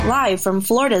Live from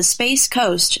Florida's Space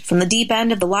Coast, from the deep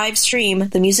end of the live stream,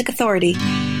 The Music Authority.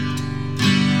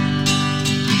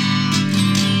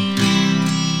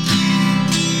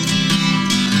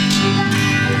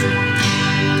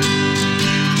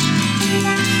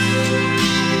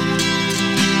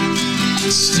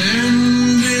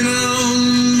 Standing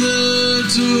on the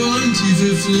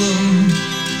 25th floor,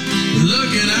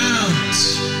 looking out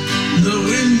the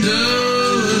window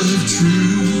of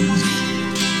truth.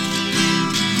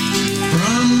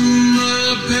 From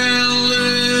a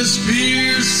palace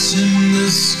piercing the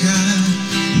sky,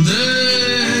 the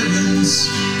heavens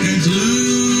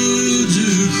conclude to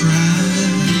cry.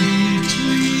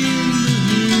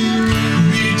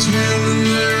 Between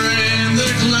the rain and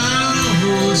the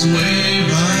clouds, way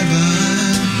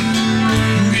bye-bye.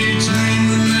 Between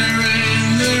the rain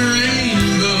and the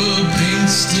rainbow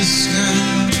paints the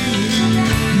sky.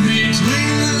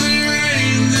 Between the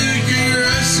rain, the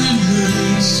grass and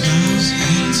moon smiles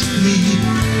at me.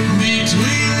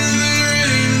 Between the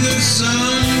rain, the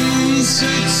sun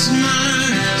sets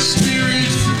my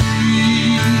spirit free.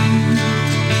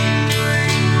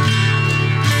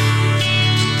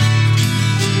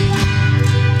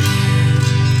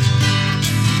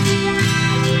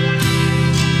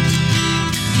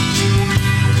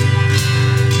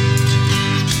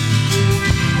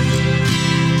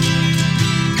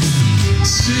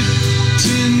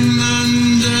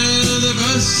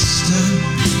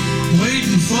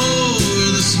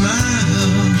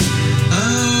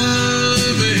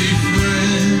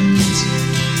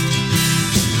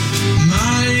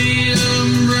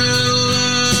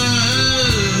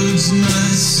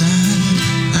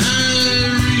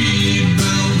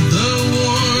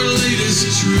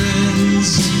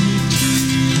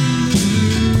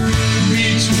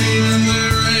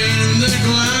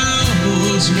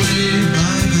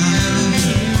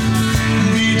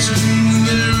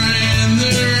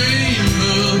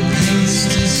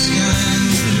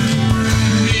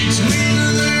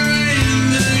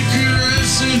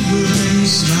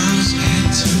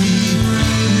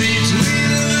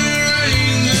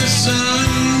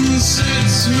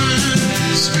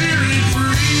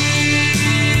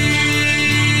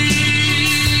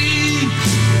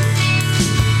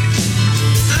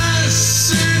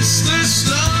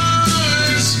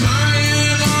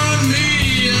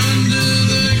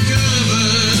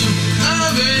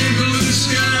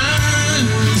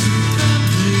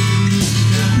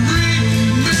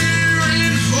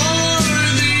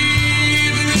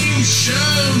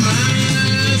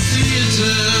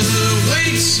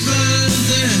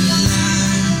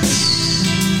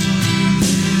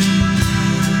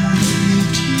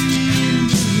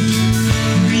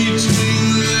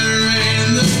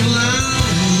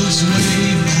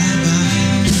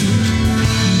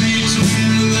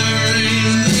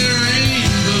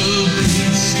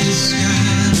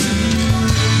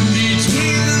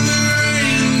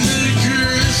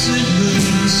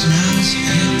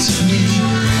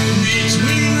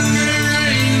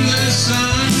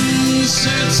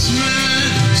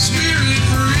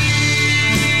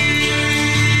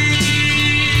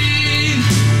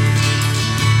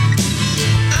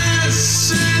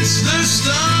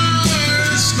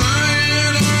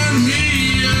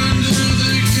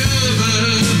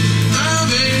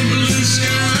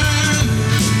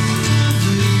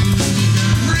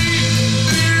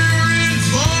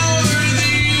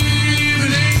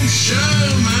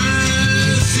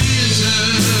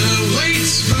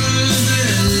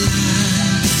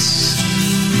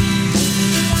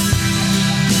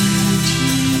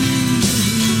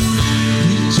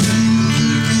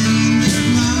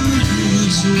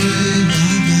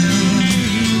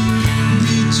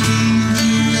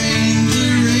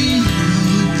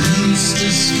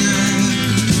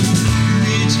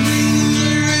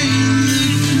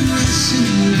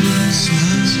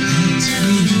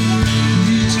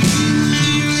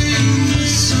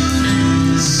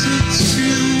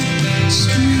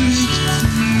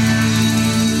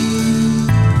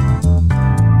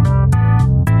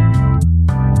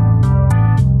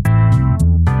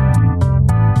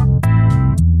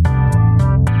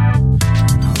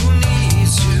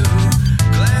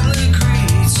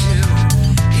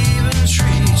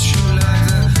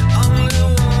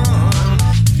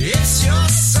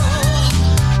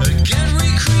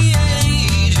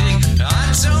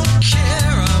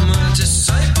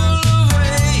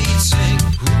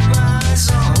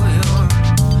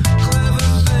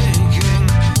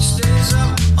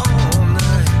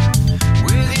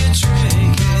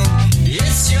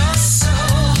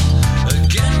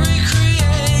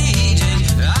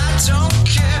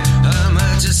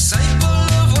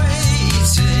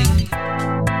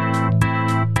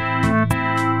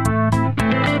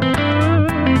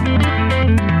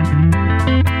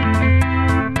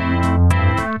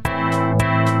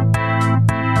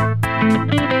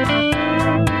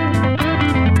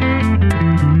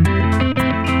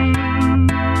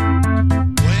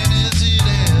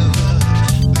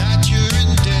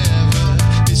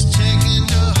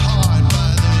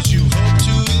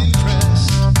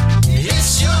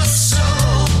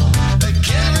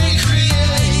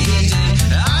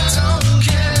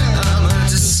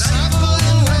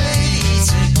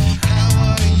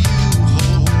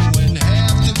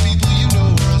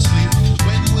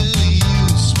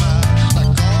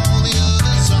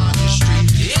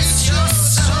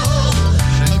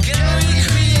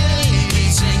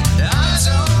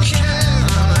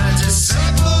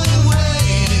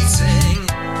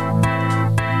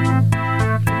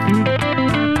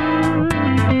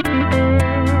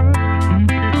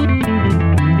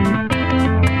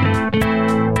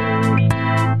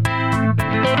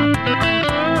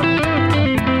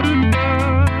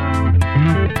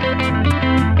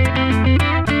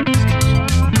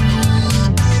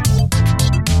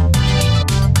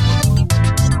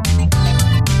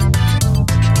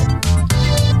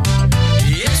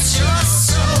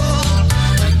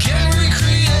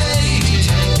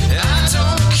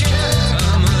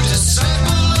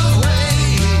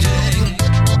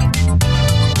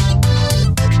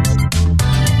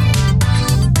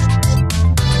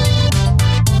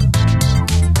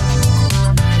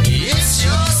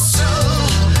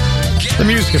 The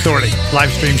Music Authority,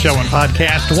 live stream show and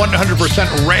podcast,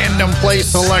 100% random play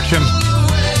selection.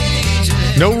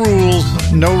 No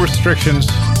rules, no restrictions.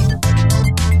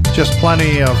 Just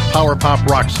plenty of power pop,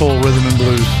 rock, soul, rhythm, and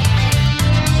blues.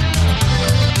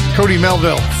 Cody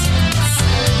Melville,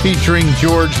 featuring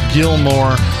George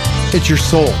Gilmore, It's Your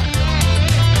Soul.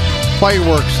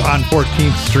 Fireworks on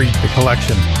 14th Street, the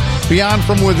collection. Beyond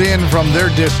From Within, from their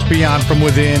disc Beyond From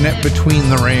Within, Between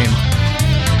the Rain.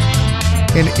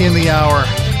 And in the hour,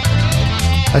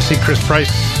 I see Chris Price,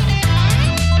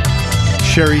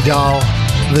 Sherry Dahl,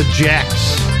 the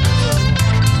Jacks,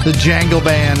 the Jangle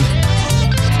Band,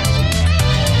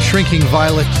 Shrinking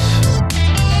Violets,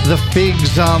 the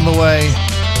Figs on the way.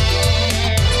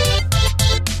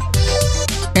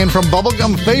 And from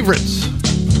Bubblegum Favorites,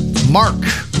 Mark,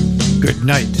 good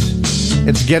night.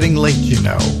 It's getting late, you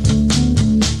know.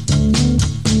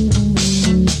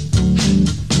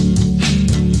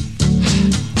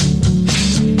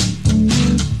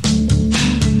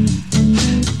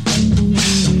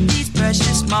 These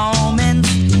precious moments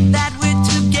that we're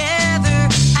together,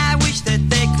 I wish that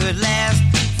they could last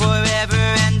forever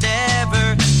and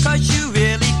ever. 'Cause you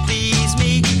really please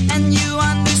me and you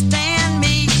understand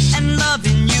me, and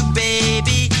loving you,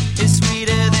 baby, is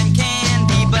sweeter than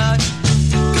candy. But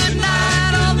good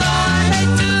night, although I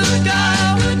hate to go.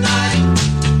 Good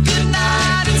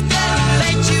night, it's getting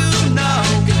late, you know.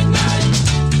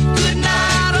 Good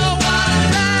night, oh, what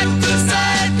I'd like to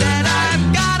say that I've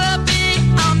gotta be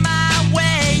on my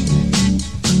way.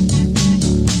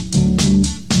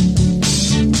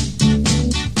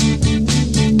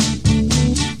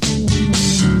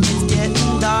 It's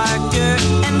getting darker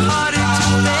and harder to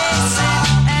face it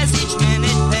as each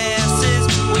minute passes.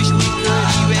 Wish we could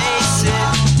erase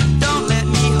it. Don't let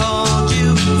me hold you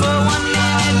for 1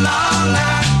 minute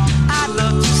longer. I'd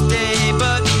love to stay,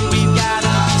 but we've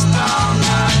gotta be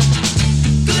stronger.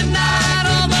 Good night,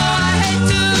 although I hate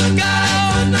to go.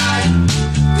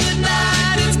 Good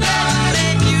night, it's getting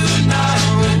late, you know.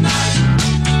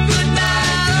 Good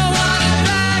night, oh, what I'd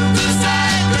like to say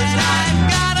that I've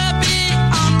gotta be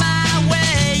on my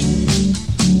way.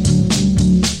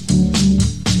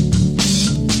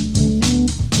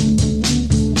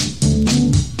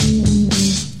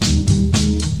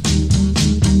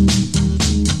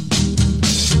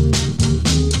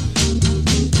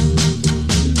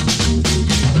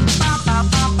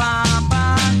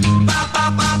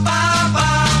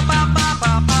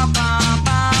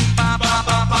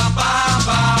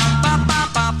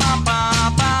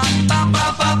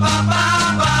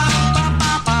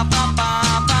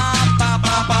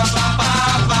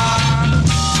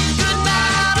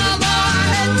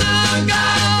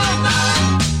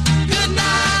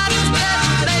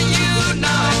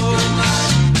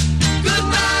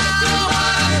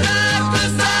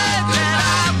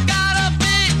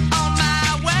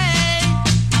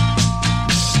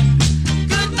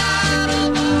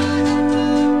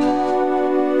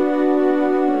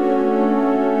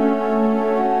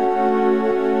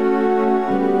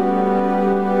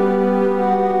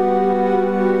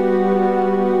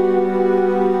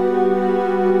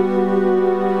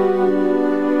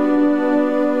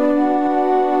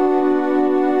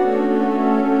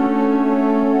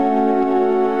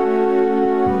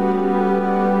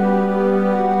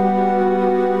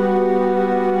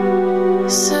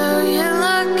 So you're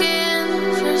looking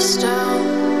for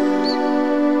stones,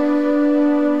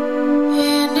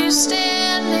 and you're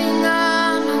standing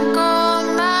on a gold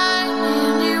mine,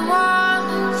 and you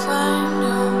wanna find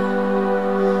her,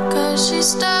 'cause she's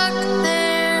stuck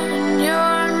there in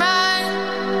your mind,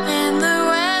 and the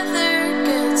weather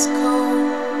gets cold.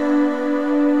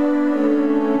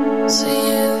 So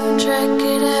you trek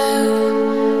it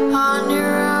out on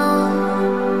your own.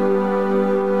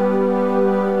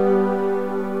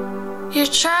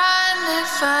 You're trying to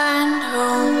find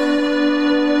home.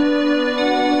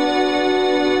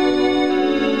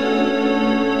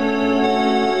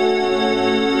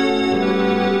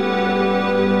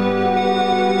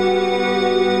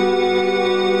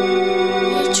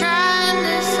 You're trying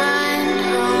to find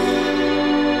home.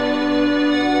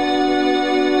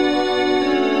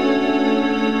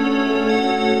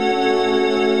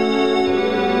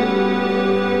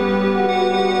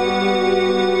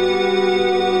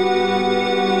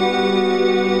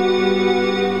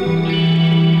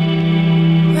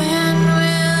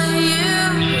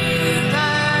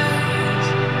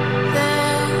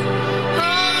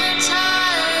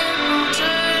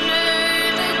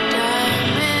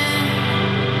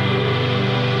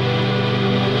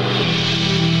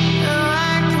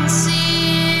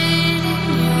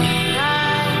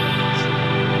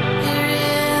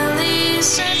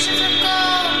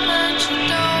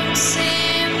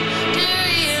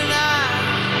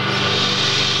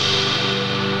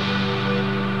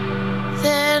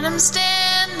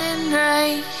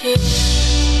 right here.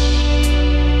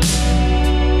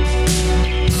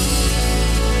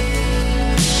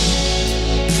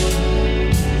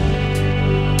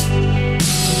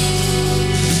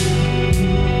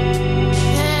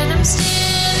 And I'm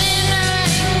standing right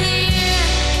here.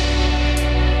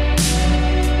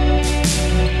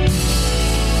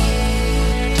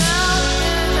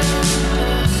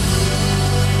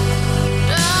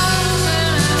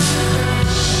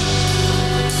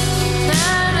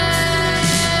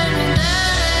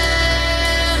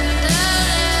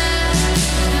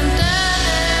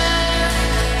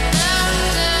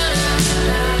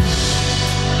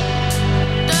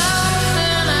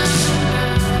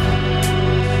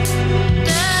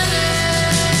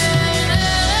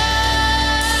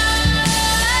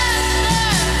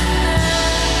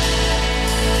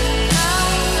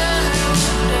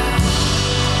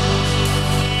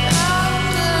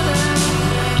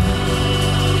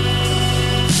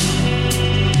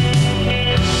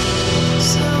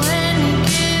 So when you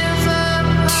give up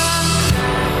on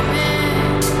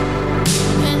climbing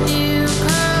and you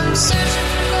come searching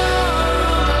for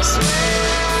gold, I swear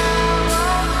I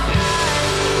won't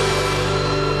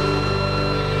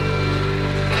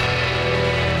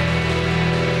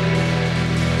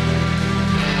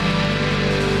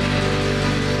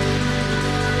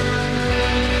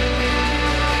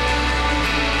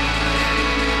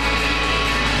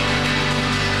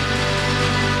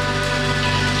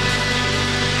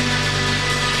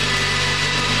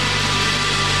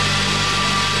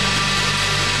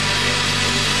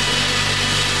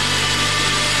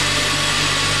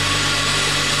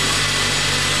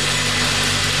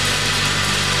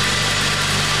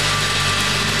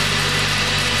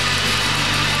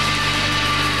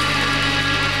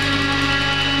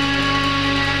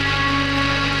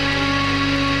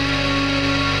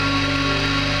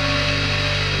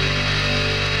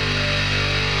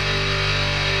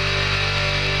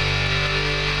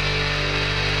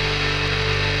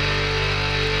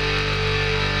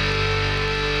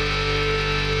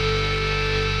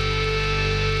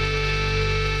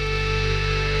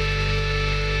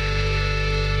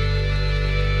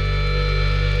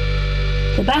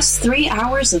The best 3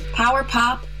 hours of power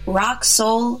pop, rock,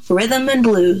 soul, rhythm, and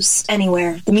blues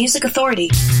anywhere. The Music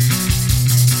Authority.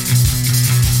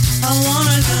 I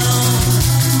wanna go,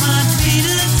 my feet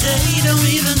a day, don't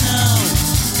even know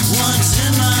what's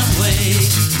in my way.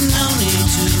 No need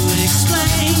to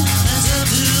explain, that's up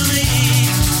to me.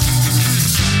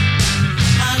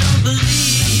 I don't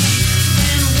believe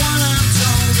in what I'm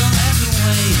told, don't have to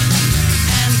wait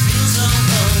and feel so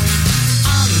cold.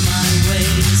 On my way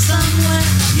to somewhere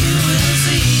you will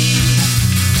see.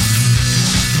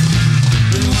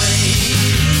 Been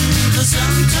waiting for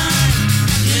some time,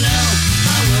 you know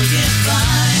I will get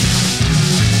by.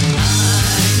 I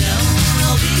know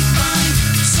I'll be fine,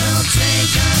 so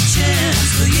take a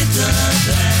chance, forget the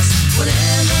past.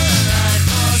 Whatever I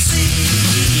foresee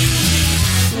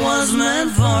was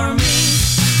meant for me.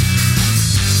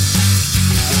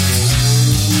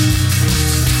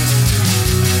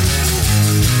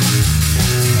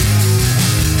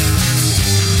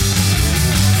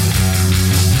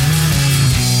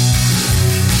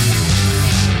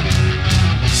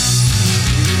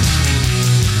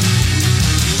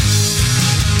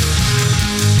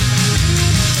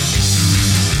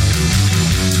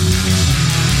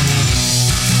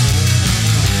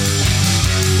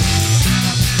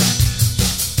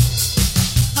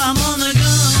 I'm on the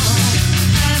go,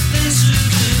 have things to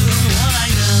do, what I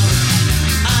know,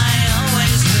 I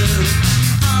always do.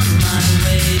 On my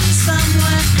way to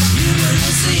somewhere you will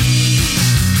see.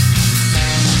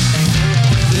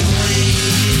 Been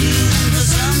waiting for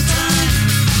some time,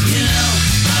 you know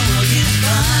I will get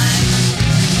by.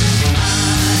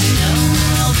 I know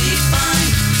I'll be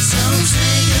fine, so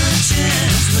take a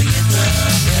chance, forget the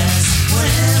past.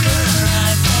 Whatever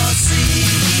I foresee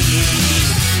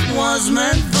was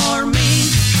meant for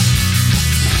me.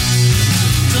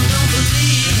 So don't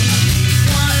believe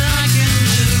what I can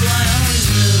do. I always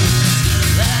knew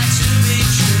that to be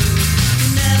true.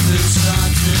 Never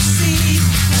start to see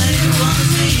that it was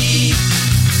me.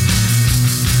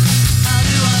 How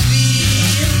do I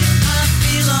feel? I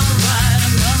feel alright.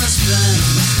 I'm gonna spend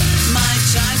my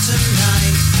time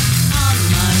tonight on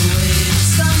my way to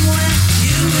somewhere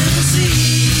you will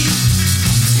see.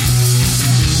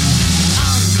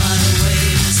 On my way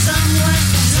to somewhere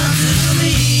it's up to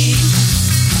me.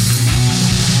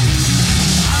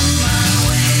 On my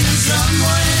way to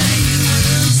somewhere you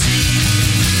will see.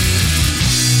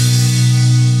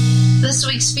 This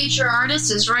week's feature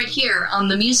artist is right here on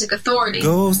The Music Authority.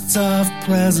 Ghosts of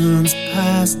presents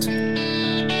past,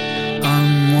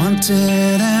 unwanted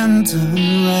painted and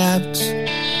unwrapped,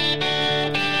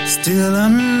 still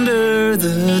under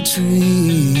the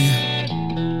tree.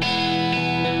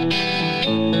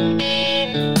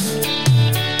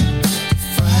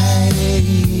 Friday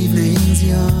evenings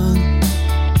young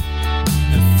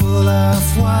and full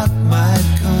of what might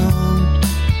come.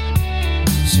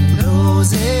 She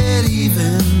knows it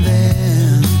even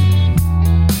then.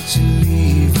 She'll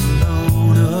leave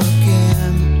alone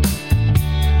again.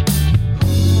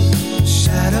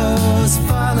 Shadows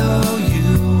follow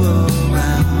you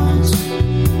around.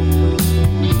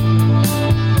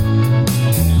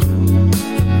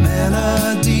 The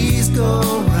melodies go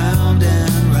round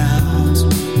and round.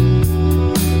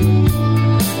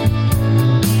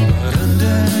 But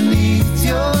underneath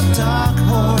your dark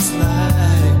horse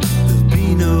light, there'll be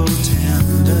no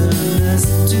tenderness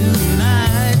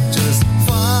tonight. Just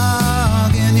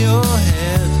fog in your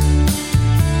head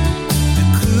and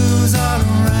clues all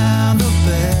around the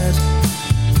bed.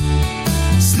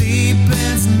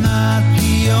 Sleeping's not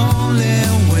the only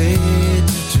way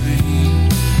to dream.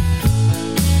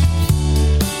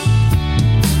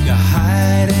 You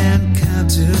hide and count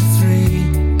to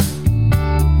 3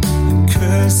 and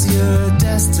curse your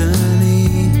destiny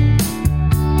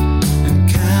and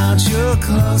count your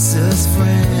closest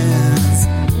friends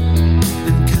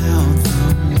and count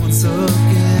them once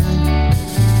again.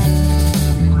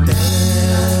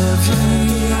 Every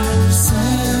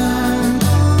single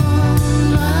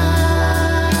night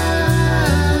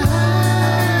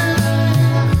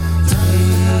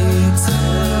takes a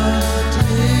little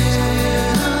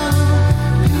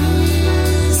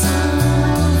piece of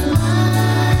mine,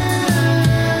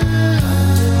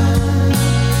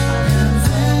 and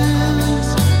then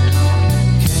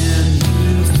can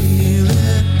you feel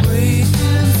it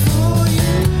waiting for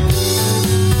you?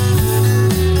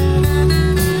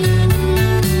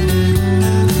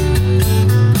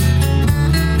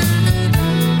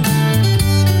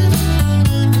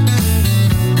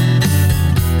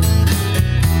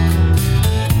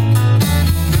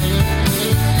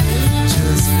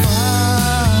 Just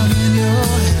fog in your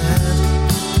head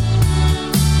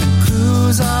and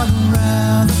clues all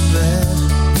around the bed.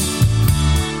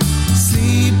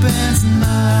 Sleeping's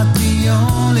not the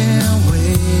only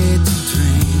way to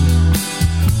dream.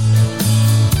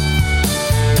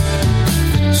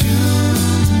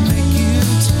 Tunes make you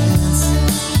tense.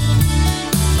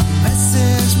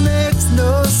 Message makes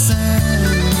no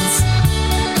sense.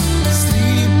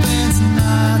 Sleeping's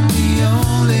not the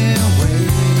only way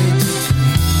to dream.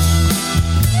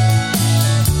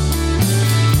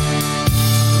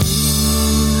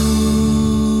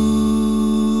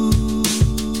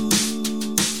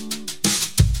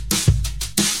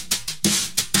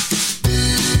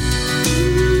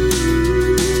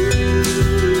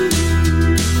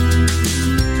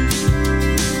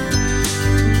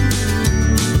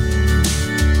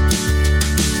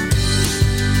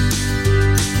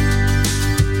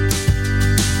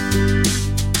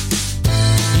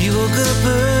 You woke up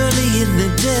early in the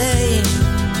day.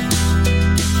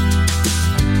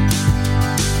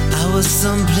 I was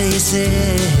someplace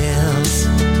else.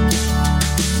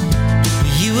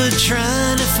 You were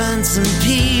trying to find some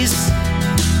peace.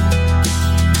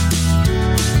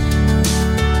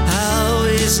 I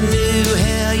always knew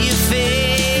how you felt.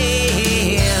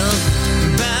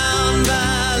 Bound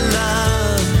by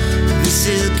love, the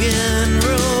silken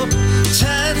rope,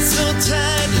 tied so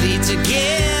tightly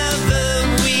together,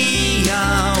 we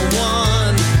are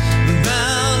one.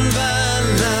 Bound by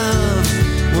love,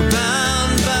 we're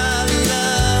bound by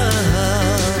love.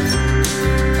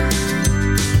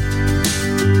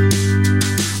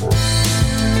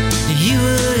 You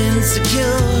were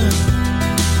insecure,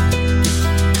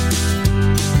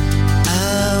 I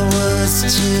was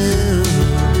too.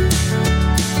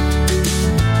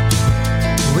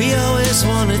 We always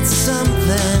wanted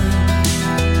something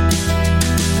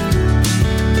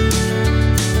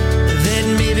that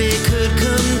maybe could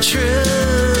come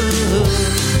true.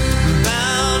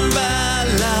 Bound by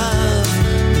love,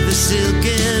 the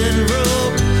silken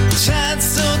rope, tied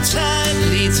so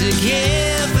tightly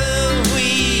together, we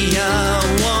are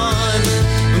one.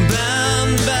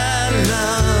 Bound by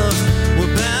love,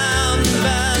 we're bound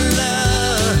by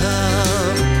love.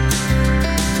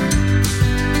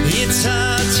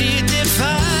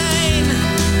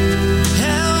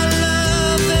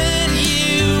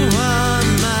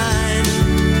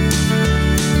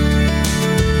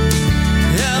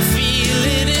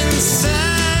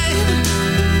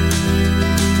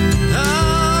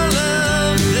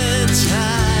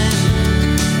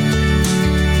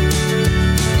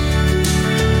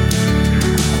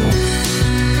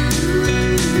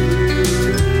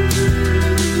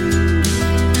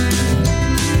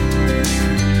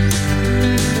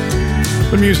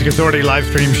 Music Authority live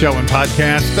stream show and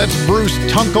podcast. That's Bruce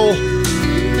Tunkel,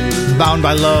 Bound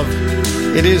by Love.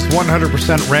 It is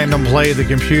 100% random play. The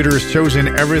computer has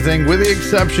chosen everything with the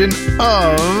exception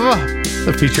of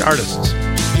the feature artists.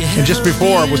 And just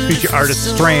before was feature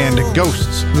artist Strand,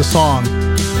 Ghosts, the song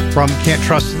from Can't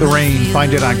Trust the Rain.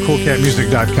 Find it on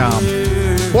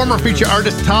coolcatmusic.com. Former feature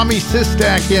artist Tommy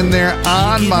Sistak in there,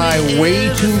 On My Way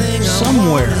to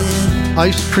Somewhere.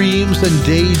 Ice Creams and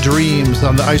Daydreams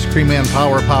on the Ice Cream Man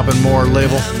Power Pop and More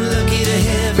label.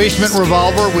 Basement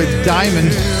Revolver with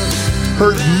Diamonds.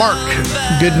 Heard Mark,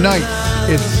 Good Night.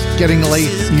 It's getting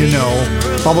late, you know.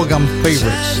 Bubblegum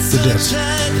Favorites, the disc.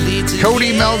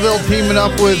 Cody Melville teaming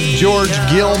up with George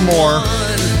Gilmore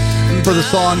for the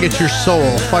song It's Your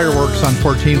Soul, Fireworks on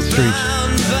 14th Street.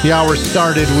 The hour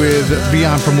started with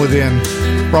Beyond From Within,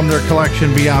 from their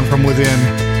collection Beyond From Within,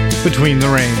 Between the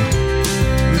Rain.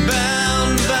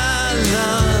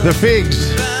 The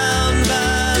Figs,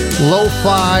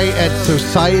 Lo-Fi at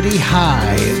Society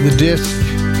High, the disc.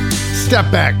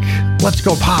 Step Back, Let's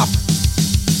Go Pop.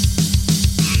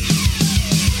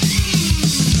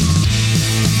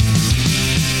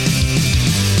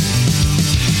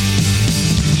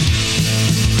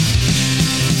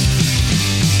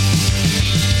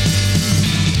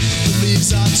 The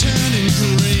leaves are turning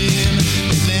green.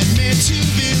 They led me to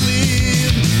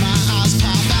believe. My eyes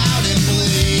pop out and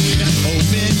bleed.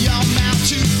 Open your mouth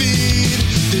to feed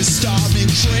this starving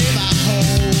crave I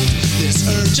hold. This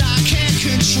urge I can't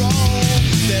control.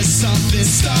 There's something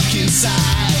stuck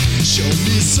inside. Show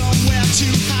me somewhere to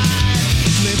hide.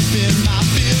 Flipping my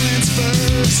feelings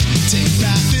first. Take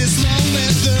back this lonely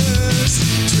thirst.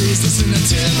 Please listen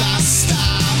until I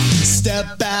stop.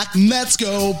 Step back, let's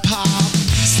go pop.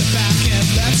 Step back and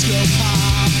let's go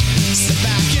pop. Step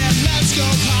back and let's go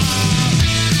pop.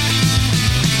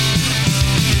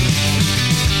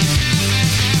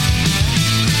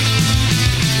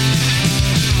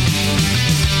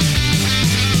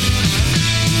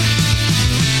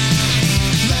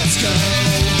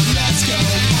 Let's go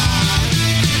pop.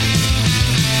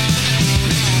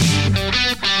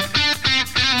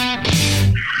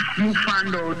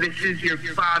 Mufando, this is your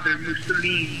father,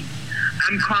 Mussolini.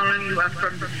 I'm calling you up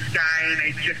from the sky, and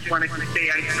I just wanted to say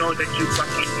I know that you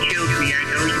fucking killed me. I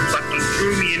know you fucking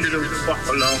threw me into those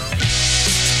buffalo.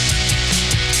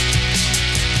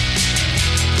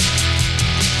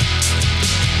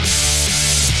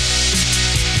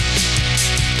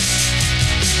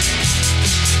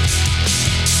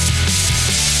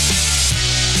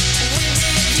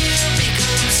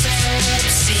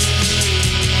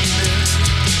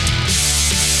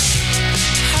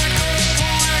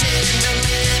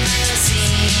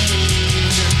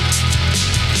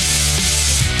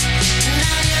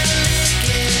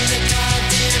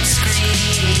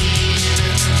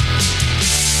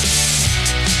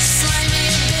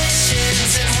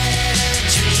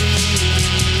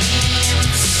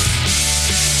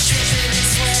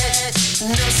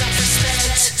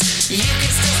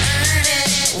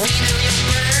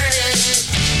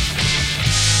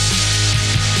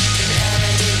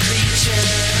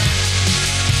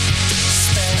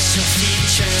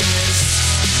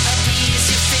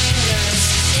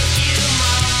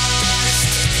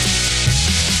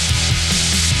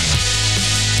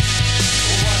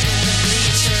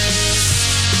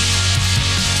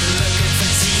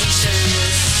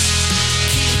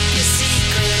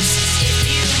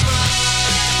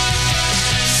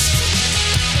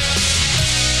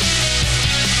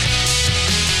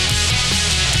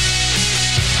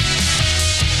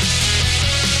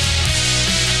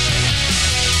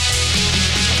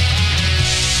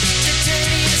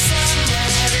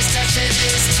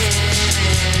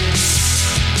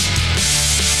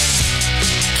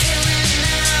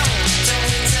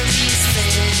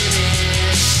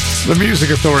 The Music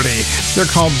Authority. They're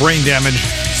called Brain Damage.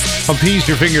 Appease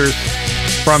Your Fingers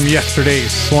from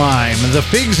yesterday's Slime. The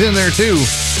Figs in there too.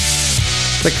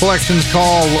 The collection's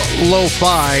called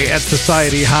Lo-Fi at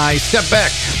Society High. Step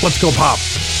Back, Let's Go Pop.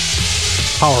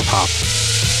 Power Pop.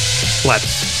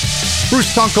 Let's.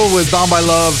 Bruce Tunkel with Bound by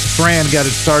Love. Strand got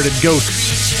it started.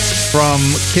 Ghosts from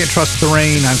Can't Trust the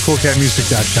Rain on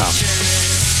coolcatmusic.com.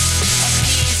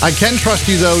 I can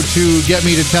trust you, though, to get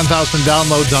me to 10,000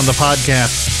 downloads on the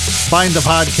podcast. Find the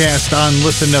podcast on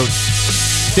Listen Notes,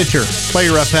 Stitcher,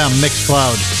 Player FM,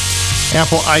 Mixcloud,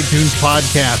 Apple iTunes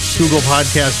Podcasts, Google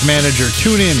Podcast Manager,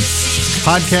 TuneIn,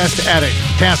 Podcast Addict,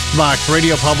 Castbox,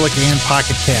 Radio Public, and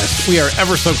Pocket Cast. We are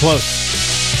ever so close.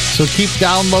 So keep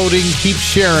downloading, keep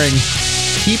sharing,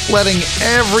 keep letting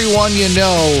everyone you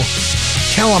know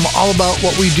tell them all about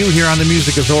what we do here on the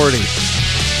Music Authority.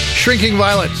 Shrinking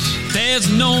Violets. There's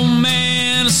no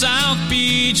man South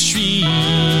Beach Street.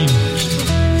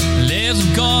 Legs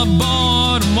of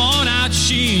cardboard and worn-out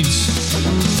sheets.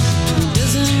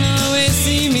 Doesn't always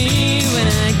see me when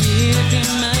I give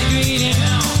him my greeting.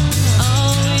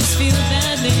 Always feel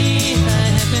badly if I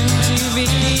happen to be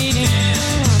eating.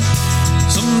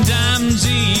 Sometimes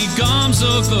he comes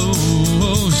so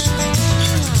close,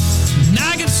 and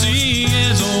I can see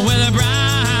his old weather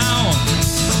brow.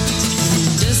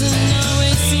 Doesn't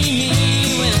always see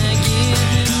me when I give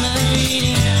him my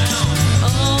greeting.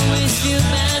 Always feel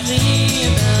badly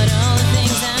about all the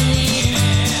things I need.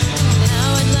 How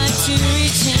I'd like to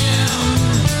reach him,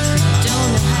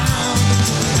 don't know how.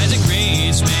 As it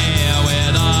greets me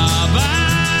with a bow.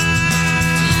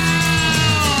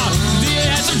 Do you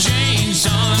have some change,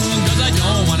 son? 'Cause I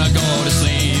don't wanna go to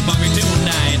sleep hungry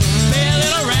tonight. Pay a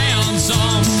little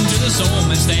ransom to the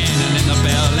soulman standing in the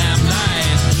bell lamp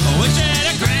light. I wish I had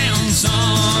a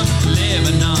grandson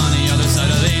living on the other side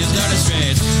of these dirty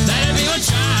streets. That'd be a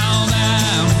child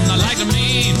that I'd like to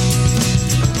meet.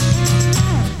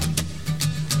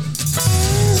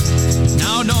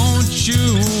 Now don't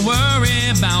you worry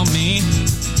about me.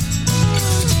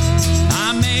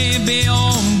 I may be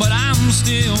home, but I'm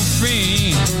still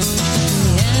free.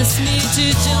 He asked me to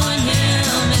join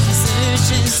him as he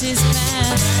searches his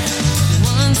past.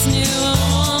 Once knew a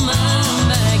woman,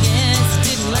 but I guess it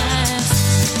didn't last.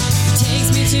 Takes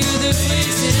me to the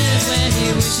places where he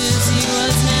wishes he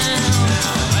was now.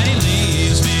 And he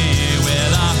leaves me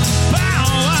with a bow.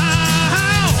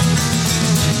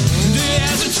 Do you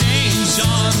have some change,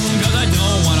 son? 'Cause I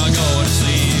don't wanna go to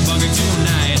sleep hungry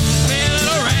tonight. Pay a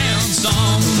little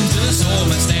ransom to the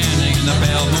soulman standing in the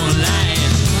pale moonlight.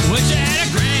 Wish I had a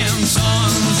grandson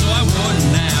so I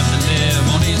wouldn't have to live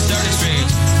on these dirty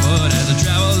streets. But as I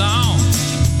travel on,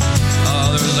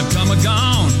 others have come and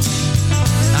gone.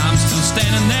 I'm still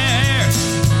standing there,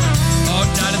 all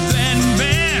tied and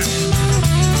threadbare,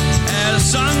 as the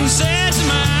sun sets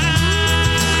my eyes.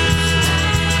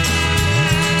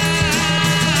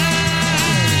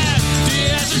 Do you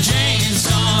have some change,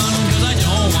 son? 'Cause I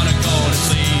don't wanna go to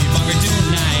sleep hungry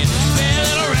tonight. Pay a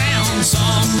little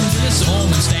ransom to this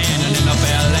woman standing in the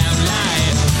bell lamp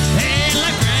light. Hey,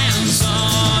 like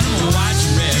grandson,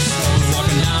 watching rich folks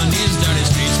walking down these dirty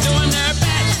streets, doing their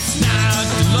best now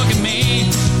to look at me.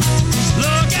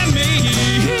 Look at me.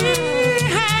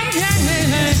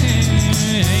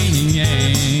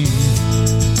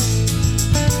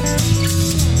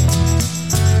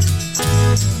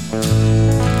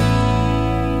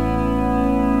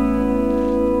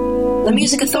 The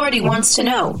Music Authority wants to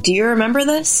know, do you remember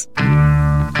this?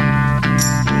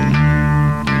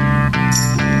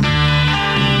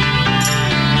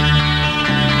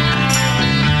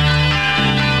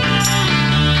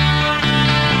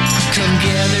 Come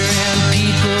gather round,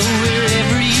 people,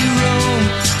 wherever you roam.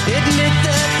 Admit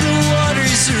that the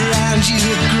waters around you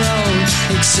have grown.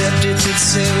 Accept it that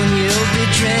soon you'll be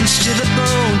drenched to the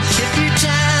bone. If your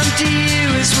time to you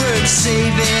is worth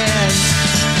saving,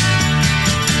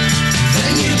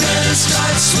 then you better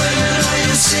start swimming or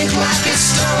you'll sink like a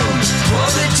stone. For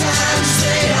the times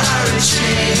they are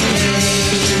a-changing.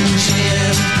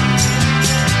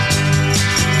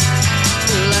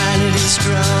 The line it is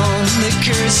drawn, the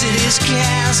curse it is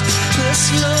cast. The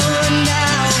slow and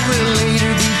now will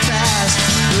later be past.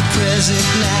 The present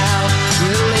now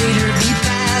will later be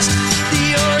past.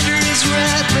 The order is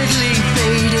rapidly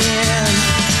fading.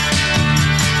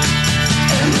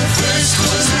 And the first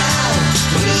was now,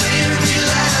 will later be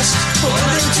last. For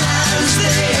the times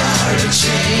they are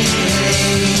a-changing.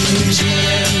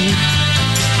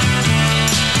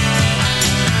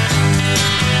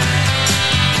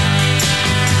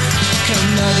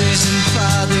 Mothers and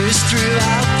fathers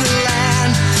throughout the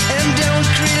land, and don't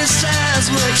criticize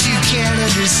what you can't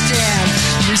understand.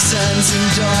 Your sons and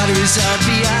daughters are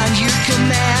beyond your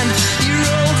command. Your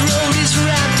old road is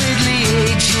rapidly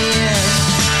aging.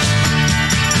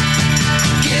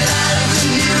 Get out of the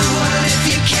new one if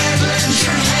you can't lend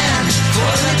your hand.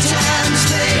 For the times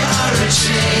they are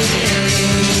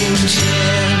a-changing.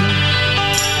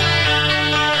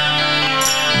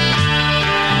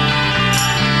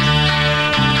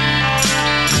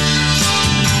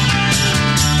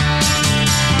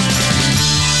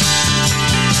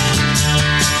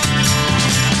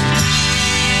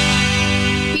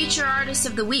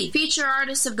 Of the week. Feature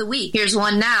artist of the week. Here's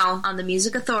one now on the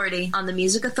Music Authority. On the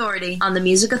Music Authority. On the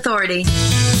Music Authority.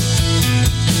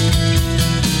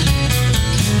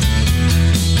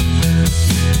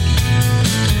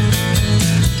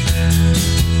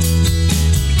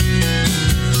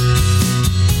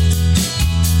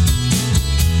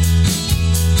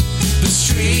 The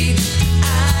street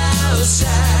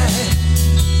outside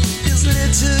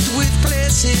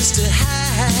places to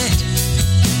hide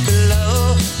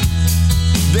below.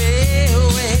 They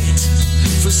wait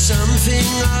for something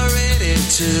already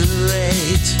too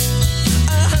late.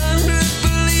 100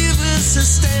 believers are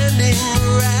standing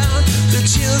around. The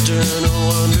children are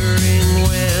wondering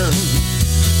when.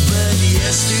 But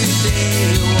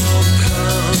yesterday won't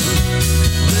come.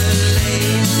 The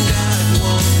lame dog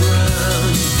won't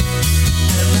run.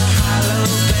 And the hollow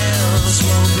bells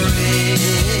won't ring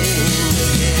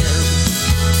again.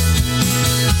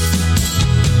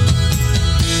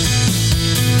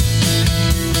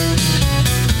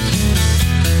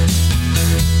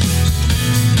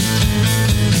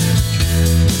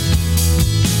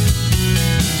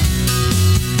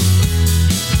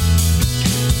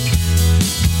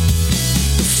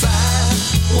 The fire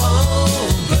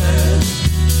won't burn.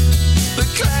 The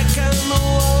clock on the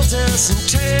wall doesn't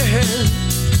turn.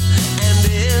 And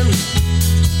in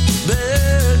the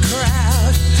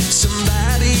crowd,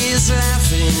 somebody is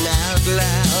laughing out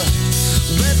loud.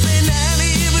 But they're not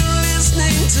even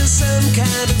listening to some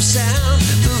kind of sound.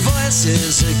 The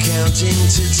voices are counting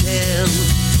to 10.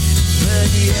 But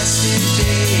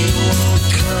yesterday won't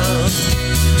come.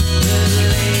 The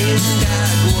lame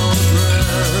dog won't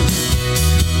run.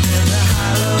 And the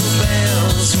hollow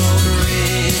bells won't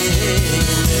ring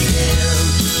again.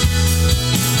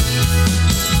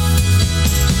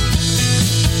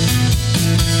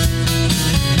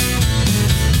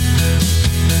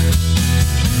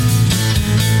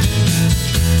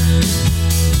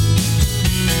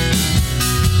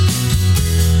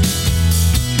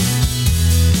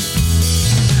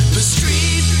 The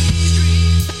street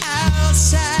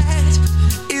outside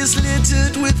is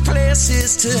littered with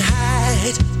places to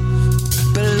hide.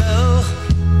 Below,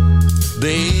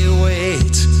 they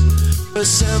wait for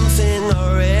something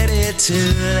already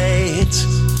too late.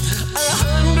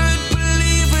 100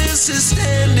 believers are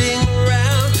standing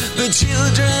around. The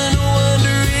children are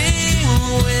wondering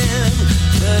when.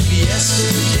 But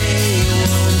yesterday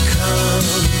won't come.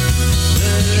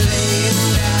 The lame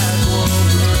dog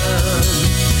won't run.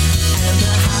 And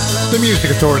the hollow The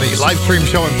Music Authority, live stream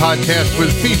show and podcast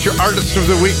with feature artists of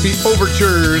the week, the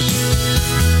Overtures,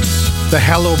 the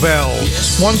Hello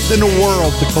Bells, Once in a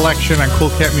World, the collection on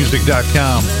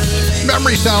CoolCatMusic.com.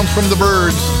 Memory sounds from the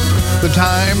Birds, The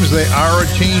Times They Are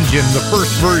A-Changin', the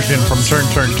first version from Turn,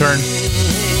 Turn, Turn.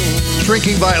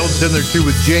 Shrinking Violets in there too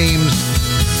with James.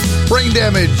 Brain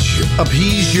Damage,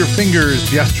 Appease Your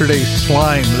Fingers, Yesterday's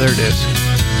Slime, their disc.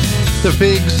 The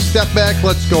Figs, Step Back,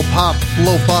 Let's Go Pop,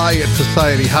 Lo-Fi at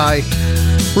Society High.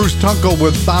 Bruce Tunkel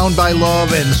with Bound by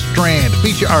Love and Strand,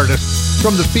 feature artists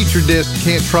from the feature disc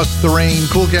Can't Trust the Rain,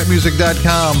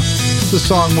 CoolCatMusic.com. The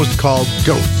song was called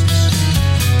Ghosts.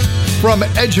 From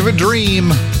Edge of a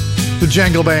Dream, the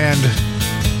Jangle Band,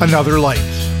 Another Light.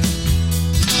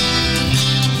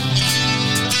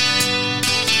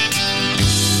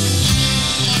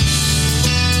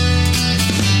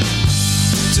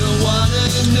 Don't wanna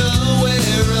know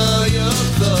where all your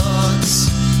thoughts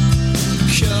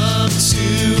come to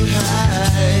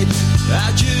hide.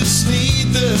 I just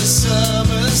need the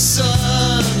summer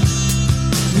sun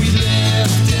we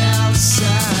left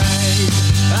outside.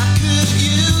 I could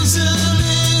use a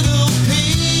little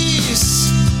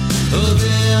piece of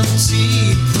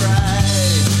empty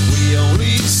pride. We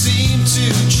only seem to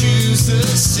choose the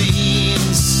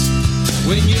scenes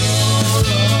when you're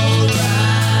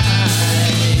alright.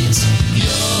 You're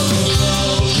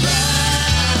alright.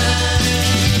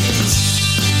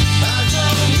 I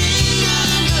don't need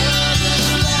another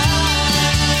light.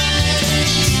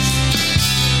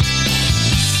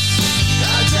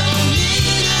 I don't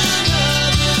need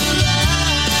another light.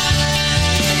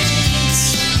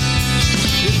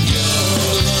 If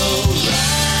you're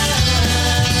alright.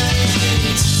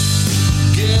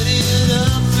 Getting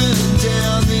up and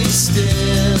down these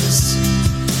stairs,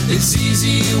 it's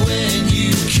easy when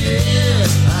you care.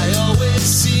 I always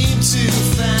seem to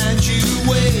find you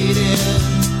waiting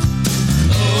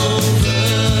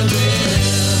over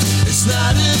there. It's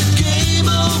not a game,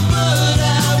 oh, but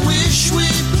I wish we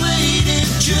played it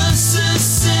just the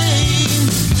same.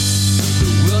 The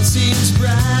world seems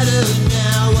brighter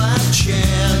now. I've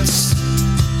chanced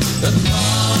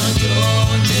upon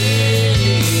your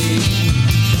name.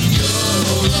 You're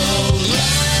alright.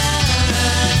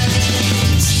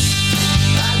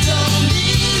 I don't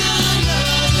need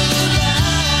another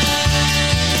light.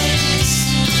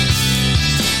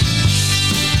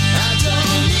 I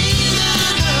don't need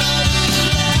another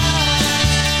light.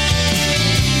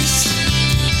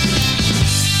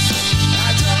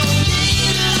 I don't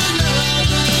need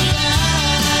another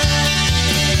light.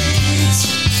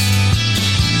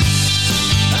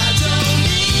 I don't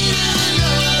need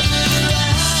another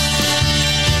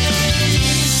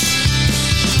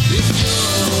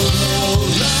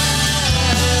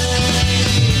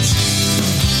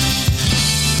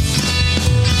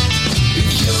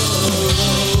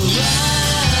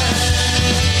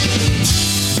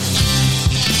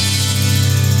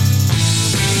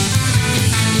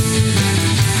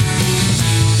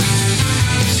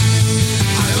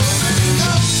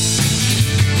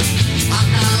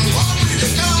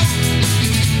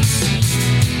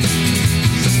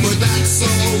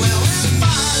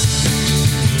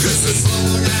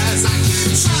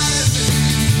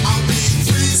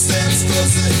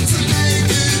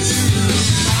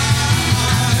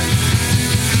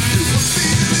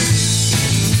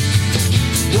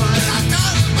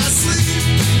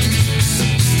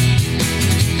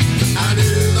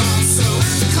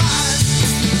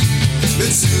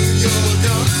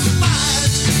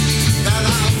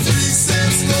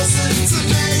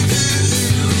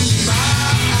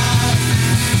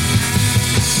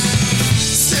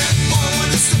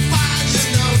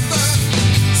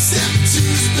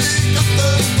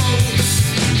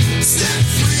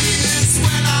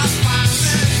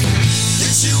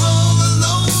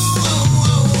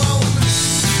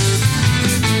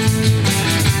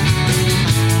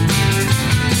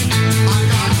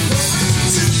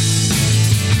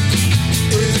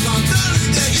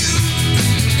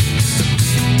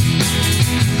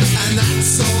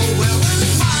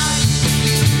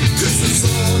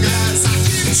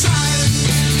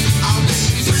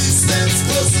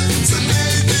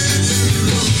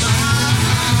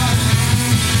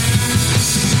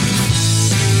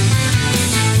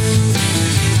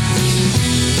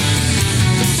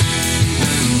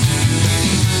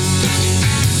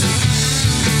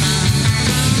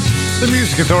The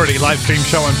Music Authority live stream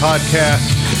show and podcast.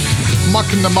 Muck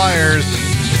and the Myers.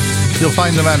 You'll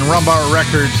find them on Rumbar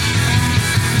Records.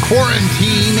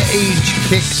 Quarantine Age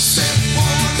Kicks.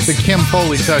 The Kim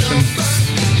Foley session.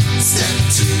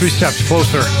 3 Steps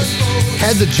Closer.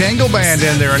 Had the Django Band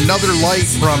in there. Another Light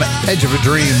from Edge of a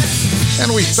Dream. And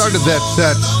we started that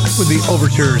set with the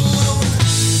Overtures.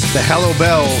 The Hello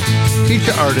Bells.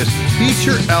 Feature artist.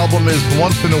 Feature album is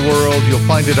Once in a World. You'll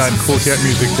find it on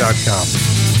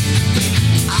coolcatmusic.com.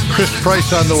 Chris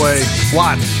Price on the way.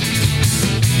 Watts.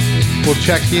 We'll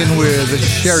check in with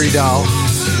Sherry Doll.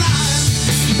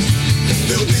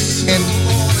 And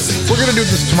we're going to do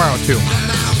this tomorrow, too.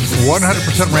 100%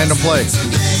 random play.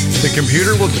 The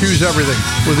computer will choose everything,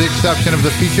 with the exception of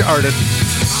the feature artist.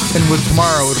 And with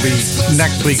tomorrow, it'll be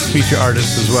next week's feature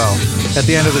artist as well. At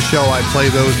the end of the show, I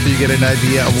play those so you get an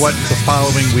idea of what the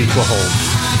following week will hold.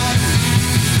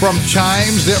 From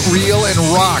Chimes That Reel and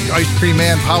Rock, Ice Cream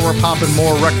Man, Power Pop, and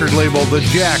more record label, The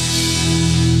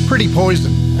Jacks, Pretty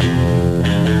Poison.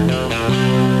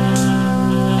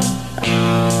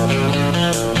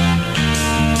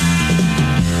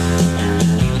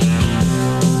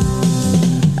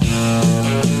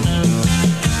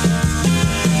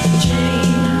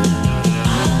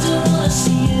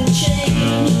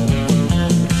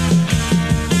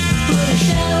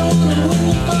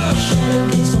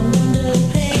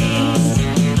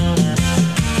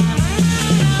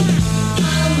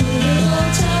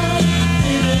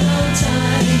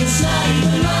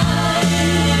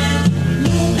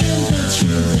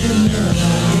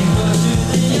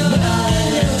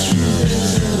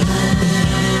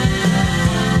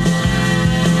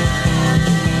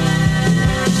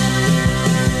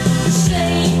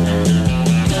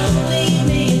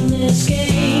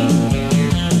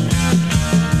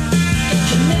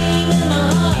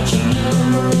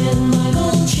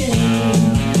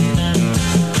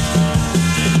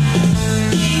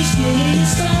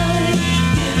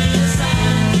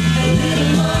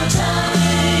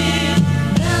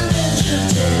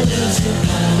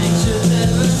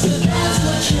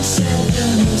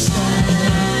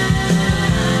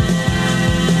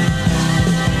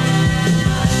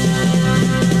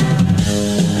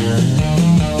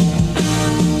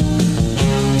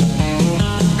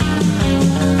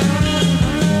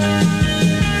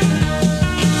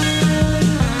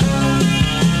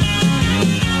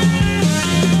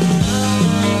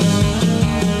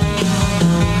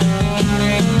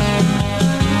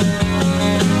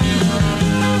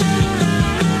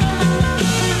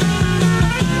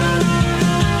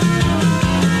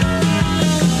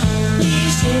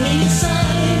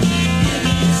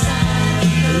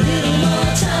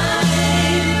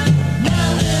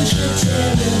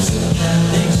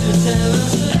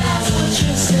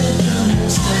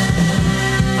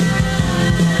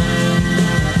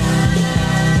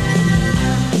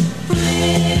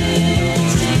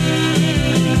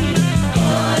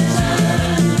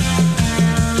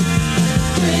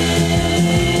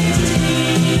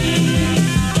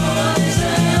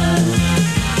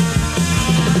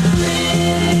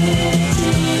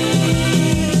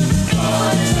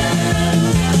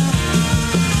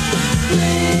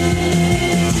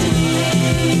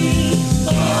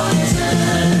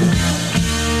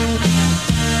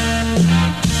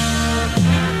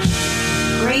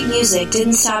 Music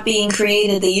didn't stop being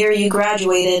created the year you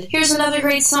graduated. Here's another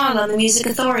great song on the Music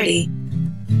Authority.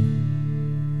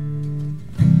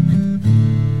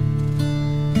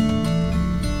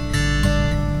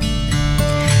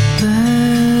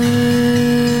 Burning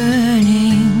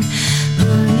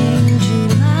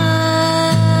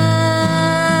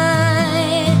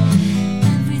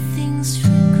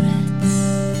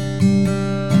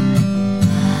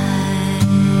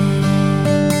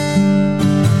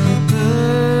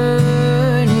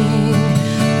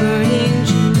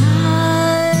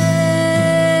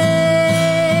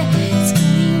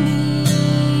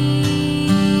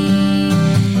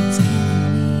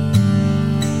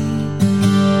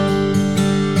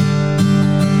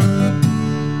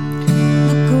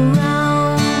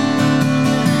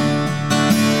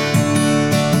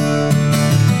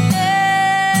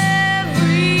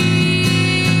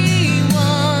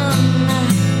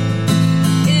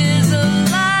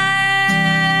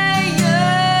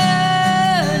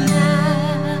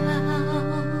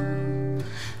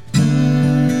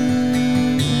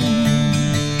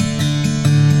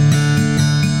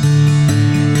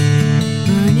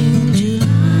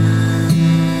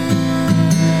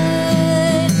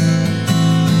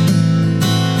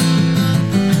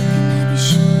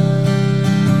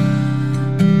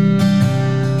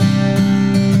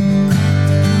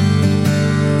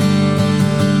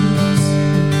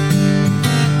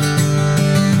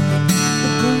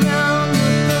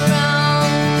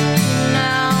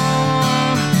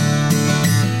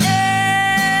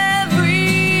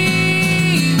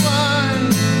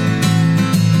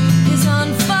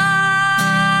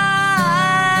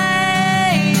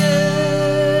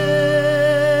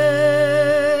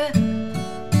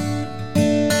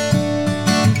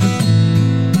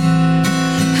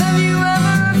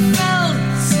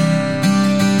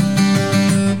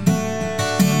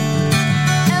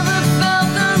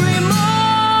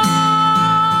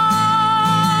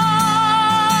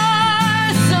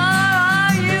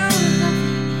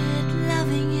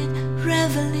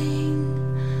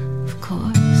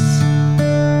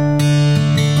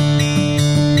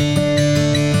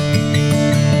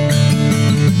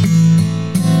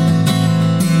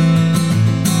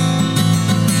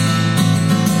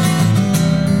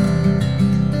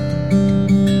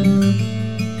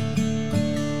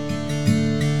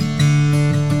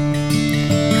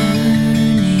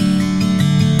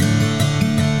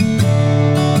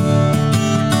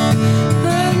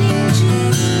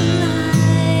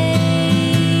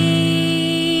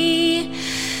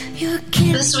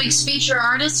Feature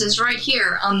Artist is right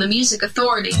here on The Music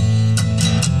Authority.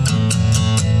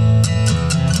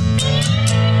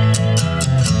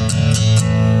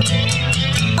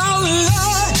 Oh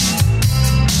Lord,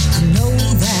 I know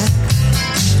that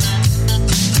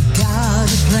you got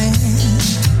a plan.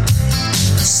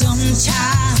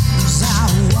 Sometimes I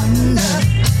wonder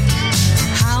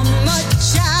how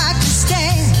much I can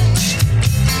stand.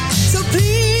 So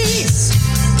please,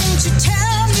 won't you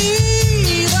tell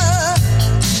me the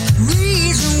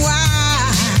reason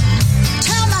why?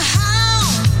 Tell me how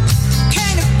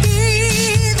can it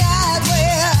be that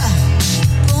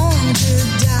we're born to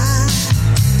die?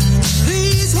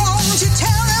 Please, won't you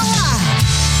tell me why?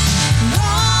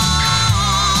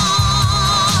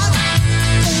 Lord,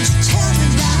 won't you tell me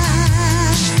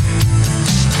why?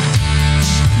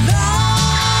 Lord,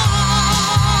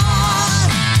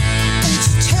 won't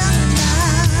you tell me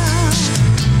why?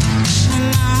 My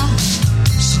mom,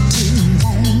 she didn't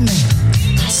want me,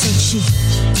 said she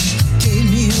gave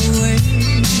me away.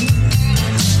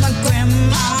 My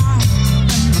grandma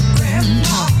and my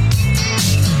grandpa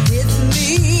with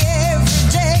me every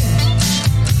day,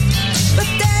 but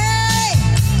they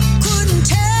couldn't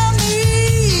tell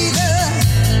me the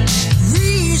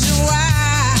reason why.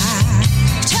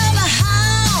 Tell me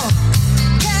how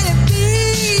can it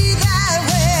be that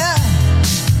we're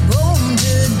born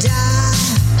to die?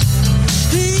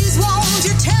 Please, won't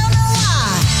you tell me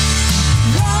why?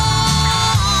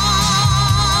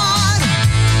 Lord,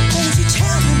 won't you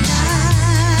tell me now?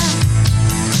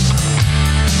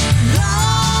 Lord,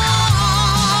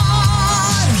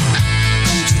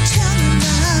 won't you tell me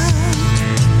now?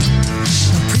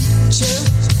 The preacher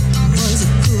was a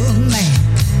good man,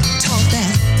 taught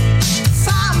that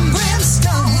fire and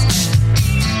brimstone,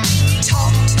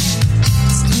 taught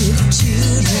his little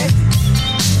children,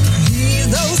 leave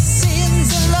those sins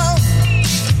alone.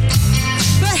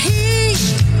 But he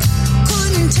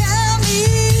couldn't tell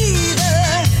me the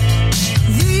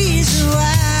reason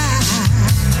why.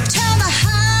 Tell me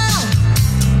how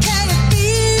can it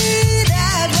be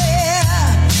that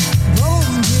we're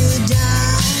born to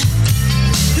die?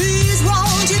 Please,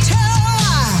 won't you tell me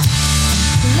why?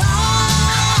 Lord,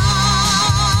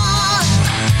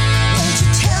 won't you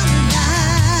tell me now?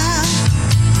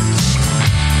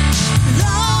 Lord,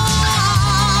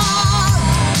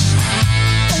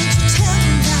 won't you tell me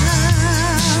now?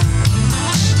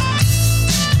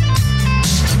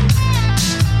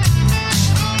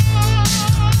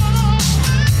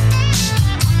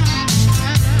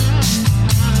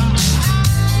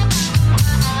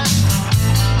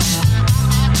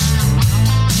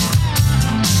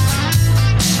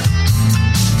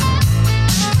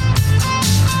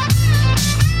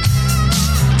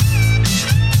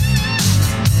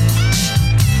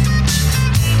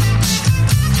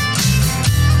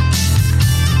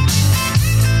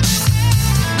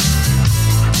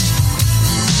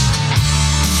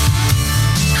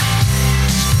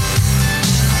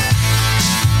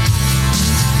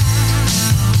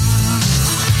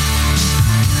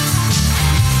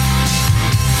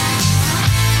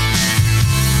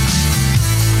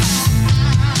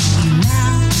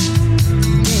 Now,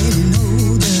 getting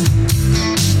older,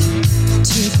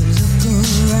 take a look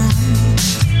around.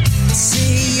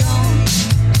 See young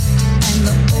and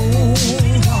the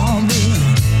old are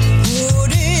being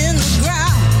put in the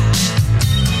ground.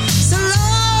 So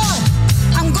Lord,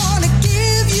 I'm gonna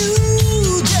give you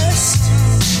just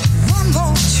one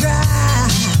more try.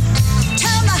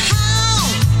 Tell me how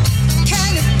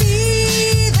can it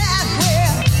be that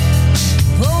we're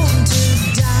born to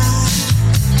die?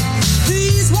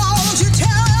 Please, won't you tell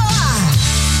me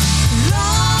why? Lord,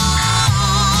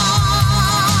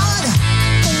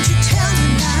 won't you tell me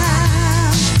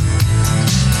now?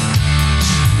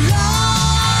 Lord,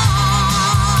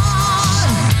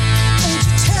 won't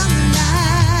you tell me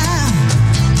now?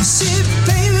 You see,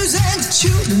 babies and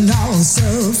children all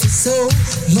suffer so.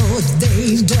 Lord,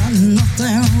 they've done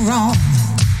nothing wrong.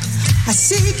 I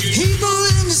see people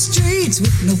in the streets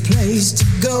with no place to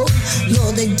go.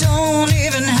 Lord, they don't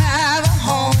even have a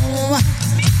home.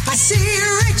 I see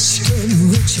rich getting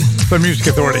richer. The Music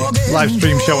Authority, live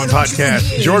stream show and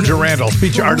podcast. Georgia Randall,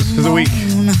 Feature Artist of the Week.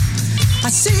 I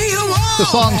see you all The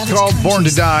song's called Born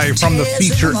to Die from the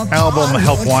feature album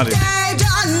Help Wanted.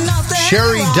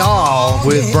 Sherry Dahl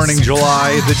with Burning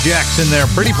July, The Jackson there,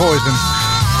 Pretty Poison,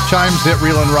 Chimes at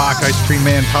Reel and Rock, Ice Cream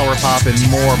Man, Power Pop, and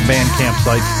more Bandcamp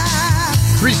sites.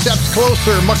 3 Steps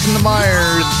Closer, Mucking the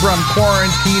Myers from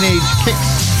Quarantine Age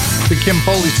Kicks, the Kim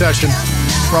Foley session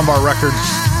from our records.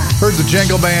 Heard the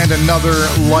Jangle Band, Another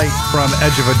Light from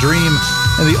Edge of a Dream,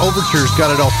 and the Overtures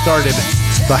got it all started,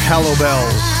 the Hallow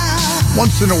Bells.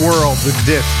 Once in a World, the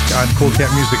disc on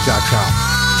CoolCatMusic.com.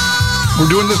 We're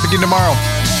doing this again tomorrow,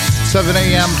 7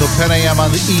 a.m. till 10 a.m.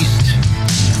 on the East,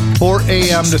 4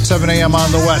 a.m. to 7 a.m.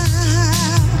 on the West.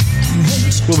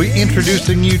 We'll be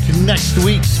introducing you to next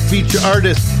week's feature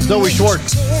artists, Zoe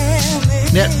Schwartz,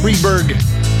 Nat Freeberg,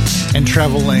 and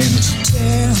Travel Lanes.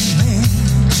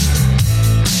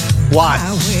 Watts.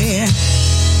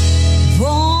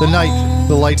 The Night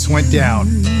the Lights Went Down.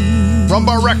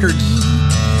 Rumbar Records,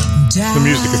 the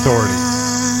Music Authority.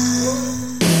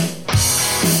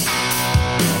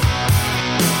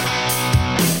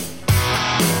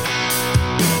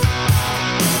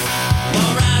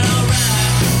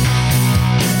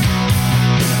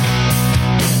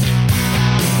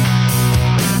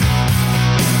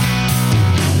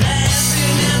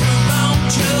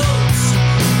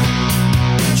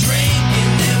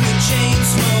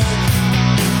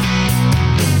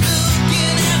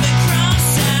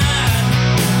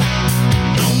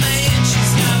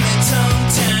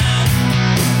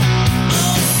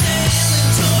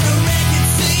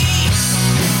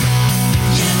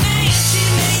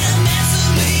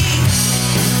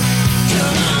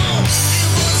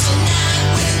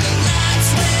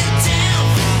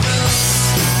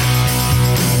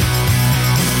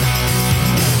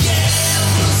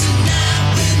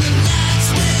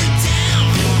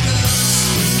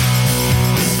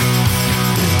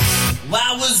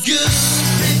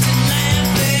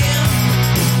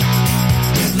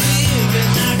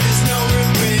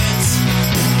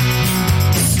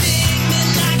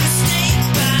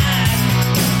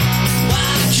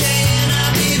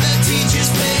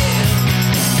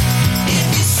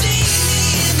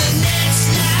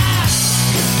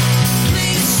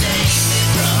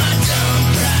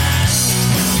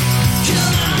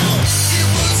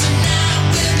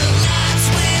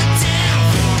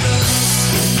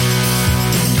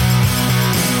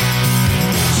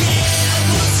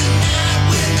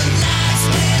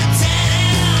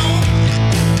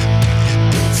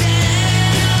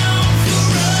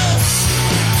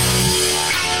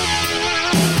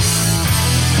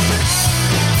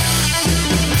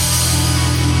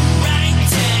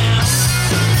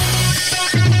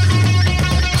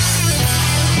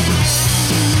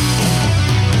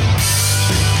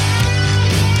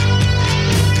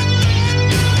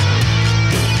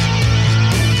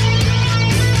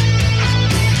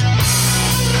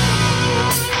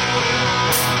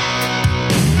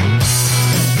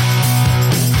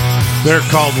 They're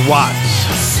called Watts.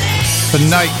 The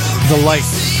Night the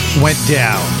Lights Went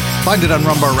Down. Find it on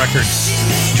Rumbar Records.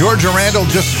 Georgia Randall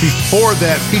just before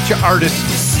that, feature artist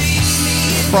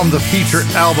from the feature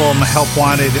album Help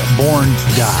Wanted, Born to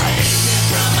Die.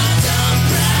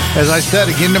 As I said,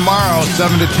 again tomorrow,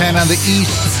 7 to 10 on the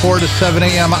East, 4 to 7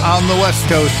 a.m. on the West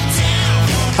Coast.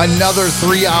 Another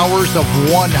 3 hours of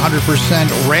 100%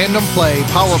 random play,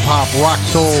 power pop, rock,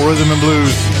 soul, rhythm, and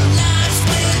blues.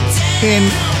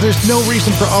 And there's no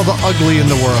reason for all the ugly in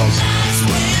the world.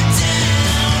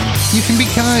 You can be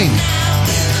kind.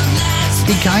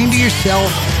 Be kind to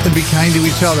yourself and be kind to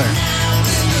each other.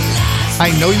 I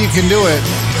know you can do it.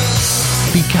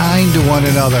 Be kind to one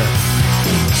another.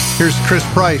 Here's Chris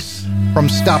Price from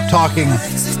Stop Talking.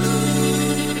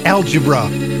 Algebra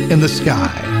in the Sky.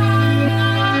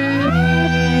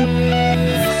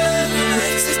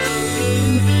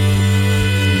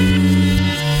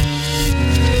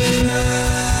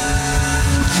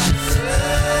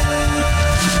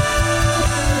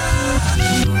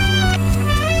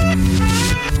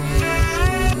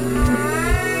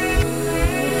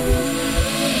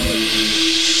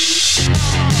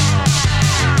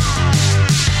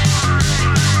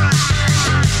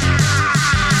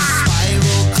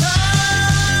 Spiral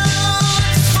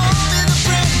clouds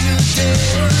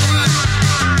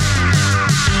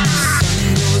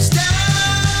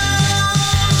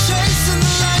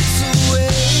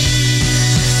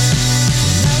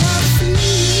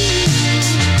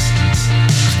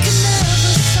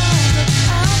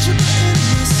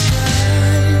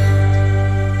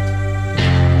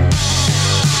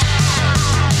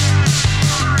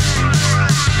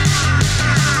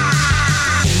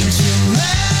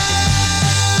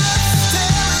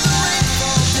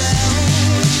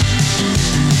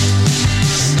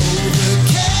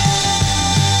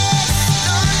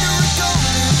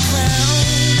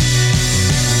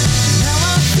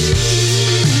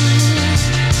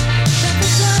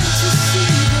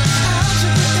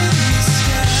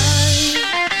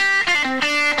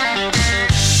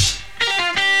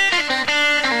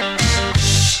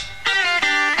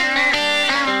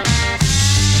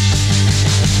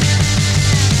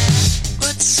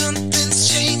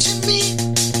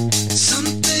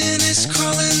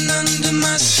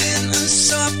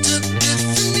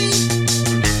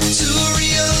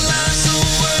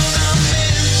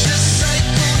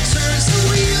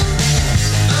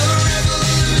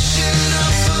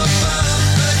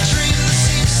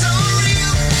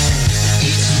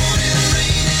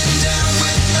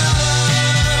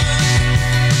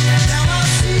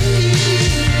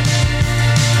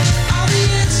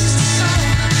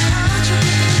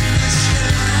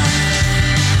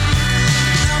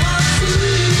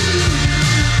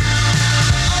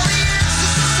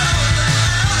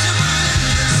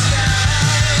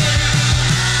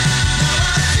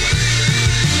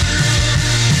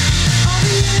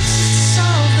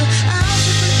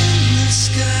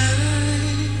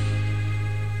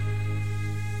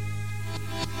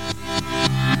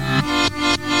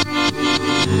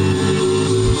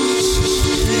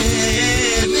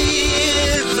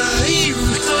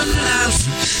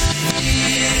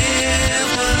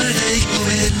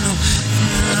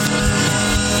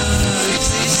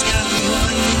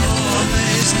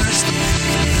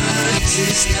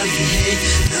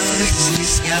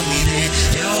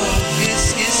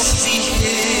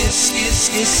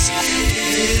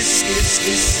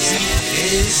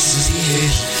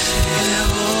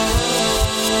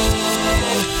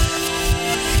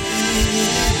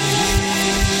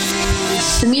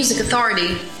The Music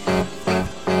Authority.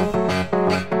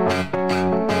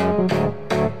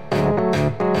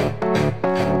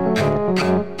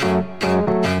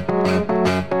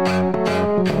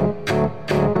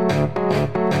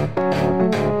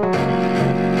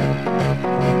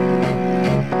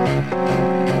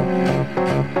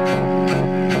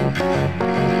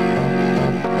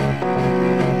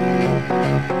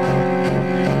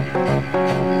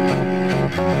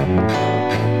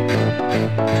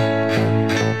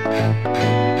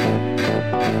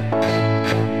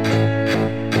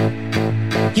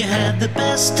 You had the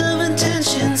best of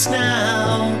intentions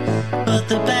now, but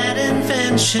the bad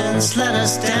inventions let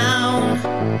us down.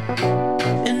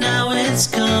 And now it's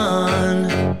gone.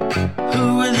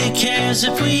 Who really cares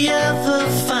if we ever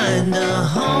find a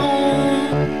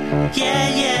home? Yeah,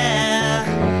 yeah.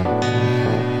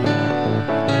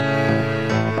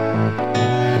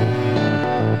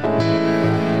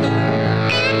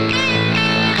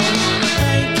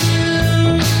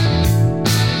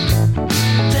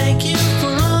 Thank you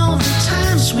for all the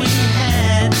times we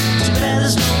had. Too bad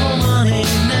there's no more money.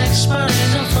 Next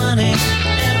parties are funny.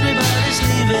 Everybody's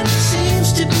leaving.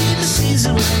 Seems to be the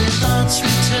season when your thoughts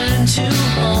return to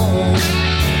home.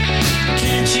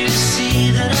 Can't you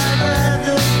see that I'd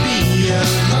rather be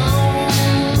alone?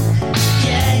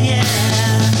 Yeah,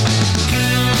 yeah.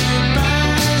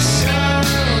 Goodbye, so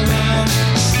long.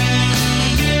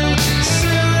 See you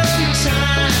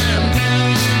sometime.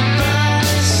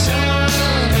 Goodbye, so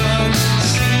long.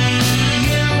 See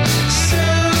you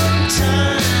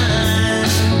sometime.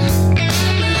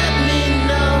 Let me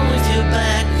know if you're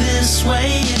back this way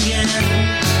again.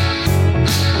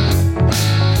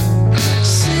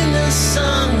 Sing a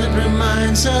song that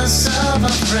reminds us of our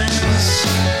friends.